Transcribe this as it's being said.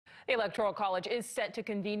The Electoral College is set to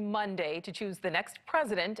convene Monday to choose the next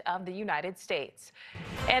president of the United States.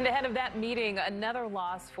 And ahead of that meeting, another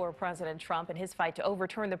loss for President Trump in his fight to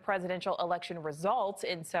overturn the presidential election results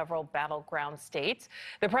in several battleground states.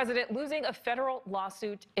 The president losing a federal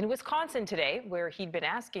lawsuit in Wisconsin today, where he'd been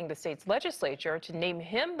asking the state's legislature to name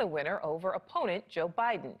him the winner over opponent Joe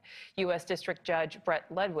Biden. U.S. District Judge Brett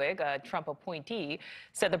Ledwig, a Trump appointee,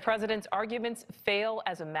 said the president's arguments fail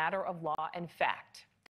as a matter of law and fact.